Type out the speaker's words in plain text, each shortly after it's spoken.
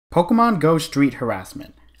Pokemon Go street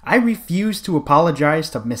harassment. I refuse to apologize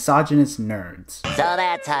to misogynist nerds. So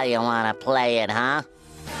that's how you wanna play it, huh?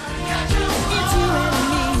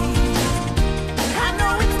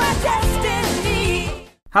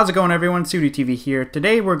 How's it going, everyone? SudiTV here.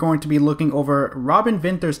 Today we're going to be looking over Robyn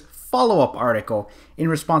Vinter's follow-up article in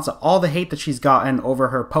response to all the hate that she's gotten over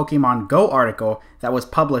her Pokemon Go article that was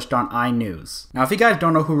published on iNews. Now, if you guys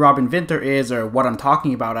don't know who Robyn Vinter is or what I'm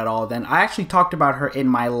talking about at all, then I actually talked about her in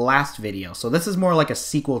my last video. So this is more like a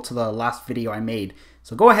sequel to the last video I made.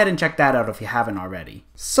 So go ahead and check that out if you haven't already.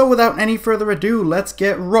 So without any further ado, let's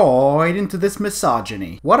get right into this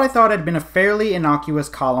misogyny. What I thought had been a fairly innocuous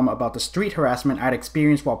column about the street harassment I'd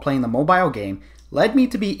experienced while playing the mobile game led me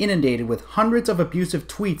to be inundated with hundreds of abusive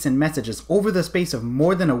tweets and messages over the space of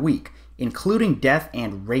more than a week, including death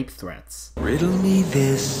and rape threats. Riddle me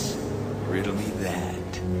this, riddle me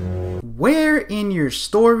that. Where in your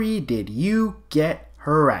story did you get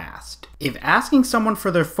harassed? If asking someone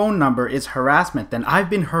for their phone number is harassment, then I've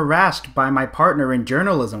been harassed by my partner in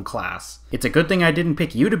journalism class. It's a good thing I didn't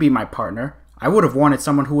pick you to be my partner. I would have wanted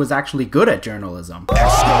someone who was actually good at journalism.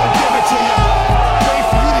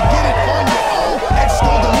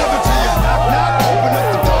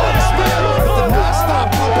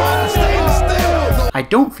 I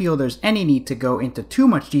don't feel there's any need to go into too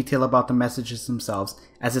much detail about the messages themselves,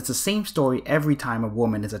 as it's the same story every time a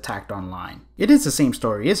woman is attacked online. It is the same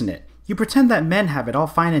story, isn't it? You pretend that men have it all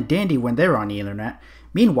fine and dandy when they're on the internet.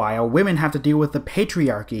 Meanwhile, women have to deal with the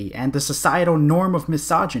patriarchy and the societal norm of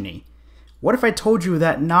misogyny. What if I told you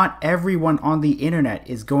that not everyone on the internet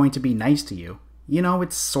is going to be nice to you? You know,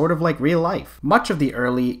 it's sort of like real life. Much of the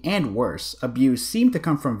early, and worse, abuse seemed to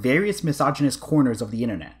come from various misogynist corners of the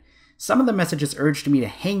internet. Some of the messages urged me to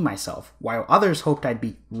hang myself, while others hoped I'd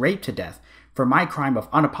be raped to death for my crime of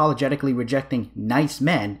unapologetically rejecting nice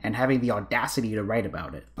men and having the audacity to write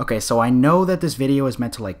about it. Okay, so I know that this video is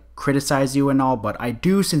meant to criticize you and all, but I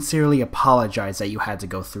do sincerely apologize that you had to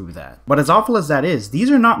go through that. But as awful as that is, these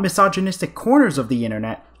are not misogynistic corners of the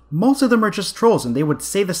internet. Most of them are just trolls, and they would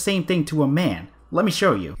say the same thing to a man. Let me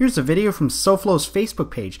show you. Here's a video from SoFlo's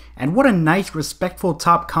Facebook page, and what a nice, respectful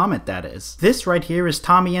top comment that is. This right here is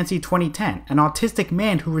Tommy NC 2010, an autistic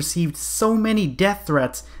man who received so many death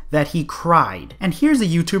threats that he cried. And here's a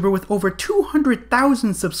YouTuber with over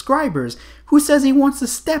 200,000 subscribers who says he wants to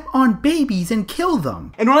step on babies and kill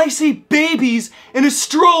them. And when I see babies in a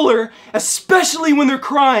stroller, especially when they're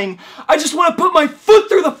crying, I just want to put my foot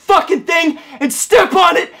through the fucking thing and step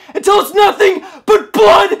on it until it's nothing but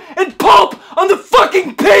blood and pulp on the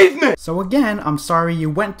fucking pavement! So again, I'm sorry you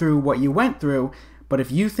went through what you went through, but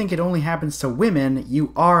if you think it only happens to women,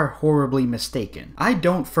 you are horribly mistaken. I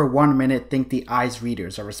don't for 1 minute think the eyes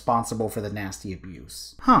readers are responsible for the nasty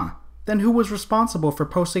abuse. Huh, then who was responsible for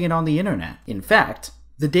posting it on the internet? In fact,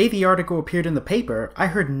 the day the article appeared in the paper, I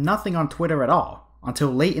heard nothing on Twitter at all, until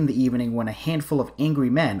late in the evening when a handful of angry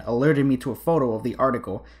men alerted me to a photo of the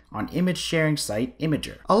article on image sharing site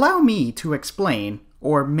Imager. Allow me to explain,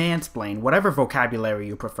 or mansplain, whatever vocabulary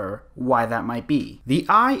you prefer, why that might be. The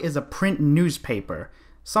Eye is a print newspaper,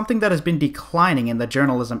 something that has been declining in the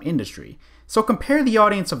journalism industry. So compare the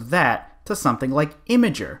audience of that to something like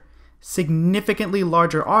Imager. Significantly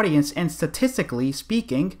larger audience, and statistically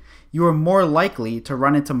speaking, you are more likely to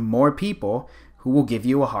run into more people who will give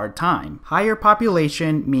you a hard time. Higher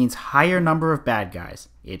population means higher number of bad guys.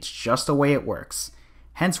 It's just the way it works.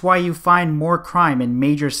 Hence why you find more crime in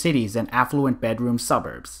major cities than affluent bedroom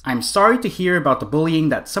suburbs. I'm sorry to hear about the bullying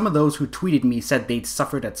that some of those who tweeted me said they'd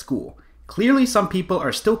suffered at school. Clearly some people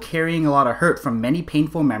are still carrying a lot of hurt from many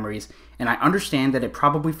painful memories, and I understand that it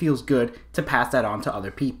probably feels good to pass that on to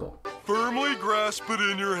other people. Firmly grasp it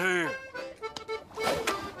in your hand.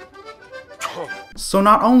 So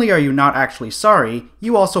not only are you not actually sorry,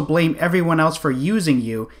 you also blame everyone else for using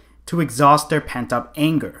you to exhaust their pent-up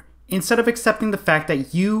anger, instead of accepting the fact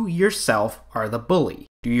that you yourself are the bully.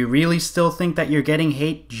 Do you really still think that you're getting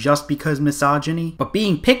hate just because misogyny? But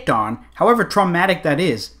being picked on, however traumatic that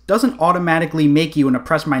is, doesn't automatically make you an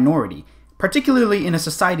oppressed minority, particularly in a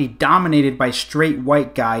society dominated by straight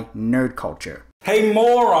white guy nerd culture. Hey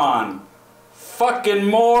moron! Fucking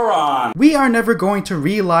moron! We are never going to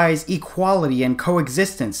realize equality and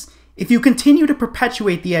coexistence if you continue to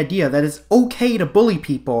perpetuate the idea that it's okay to bully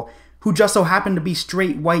people who just so happen to be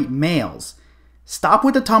straight white males. Stop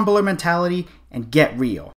with the Tumblr mentality and get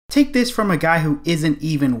real. Take this from a guy who isn't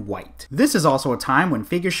even white. This is also a time when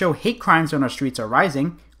figures show hate crimes on our streets are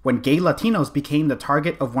rising, when gay Latinos became the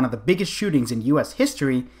target of one of the biggest shootings in US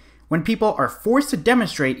history, when people are forced to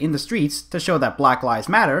demonstrate in the streets to show that Black Lives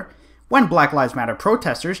Matter, when Black Lives Matter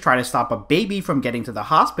protesters try to stop a baby from getting to the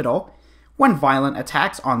hospital, when violent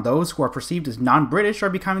attacks on those who are perceived as non-British are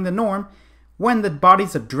becoming the norm, when the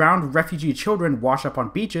bodies of drowned refugee children wash up on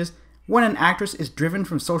beaches, when an actress is driven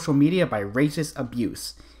from social media by racist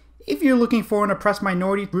abuse. If you're looking for an oppressed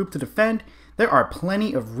minority group to defend, there are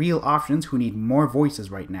plenty of real options who need more voices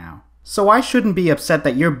right now. So I shouldn't be upset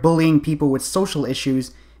that you're bullying people with social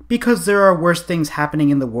issues because there are worse things happening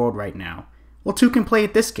in the world right now. Well, two can play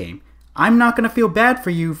at this game. I'm not going to feel bad for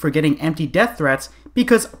you for getting empty death threats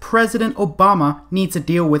because President Obama needs to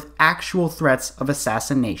deal with actual threats of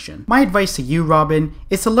assassination. My advice to you, Robyn,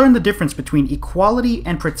 is to learn the difference between equality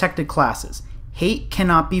and protected classes. Hate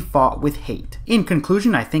cannot be fought with hate. In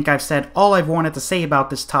conclusion, I think I've said all I've wanted to say about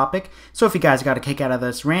this topic, so if you guys got a kick out of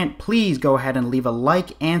this rant, please go ahead and leave a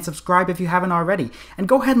like and subscribe if you haven't already. And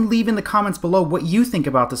go ahead and leave in the comments below what you think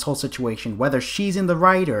about this whole situation, whether she's in the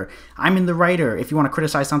right or I'm in the right, or if you want to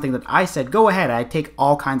criticize something that I said, go ahead. I take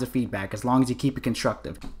all kinds of feedback as long as you keep it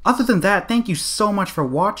constructive. Other than that, thank you so much for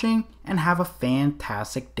watching and have a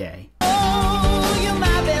fantastic day.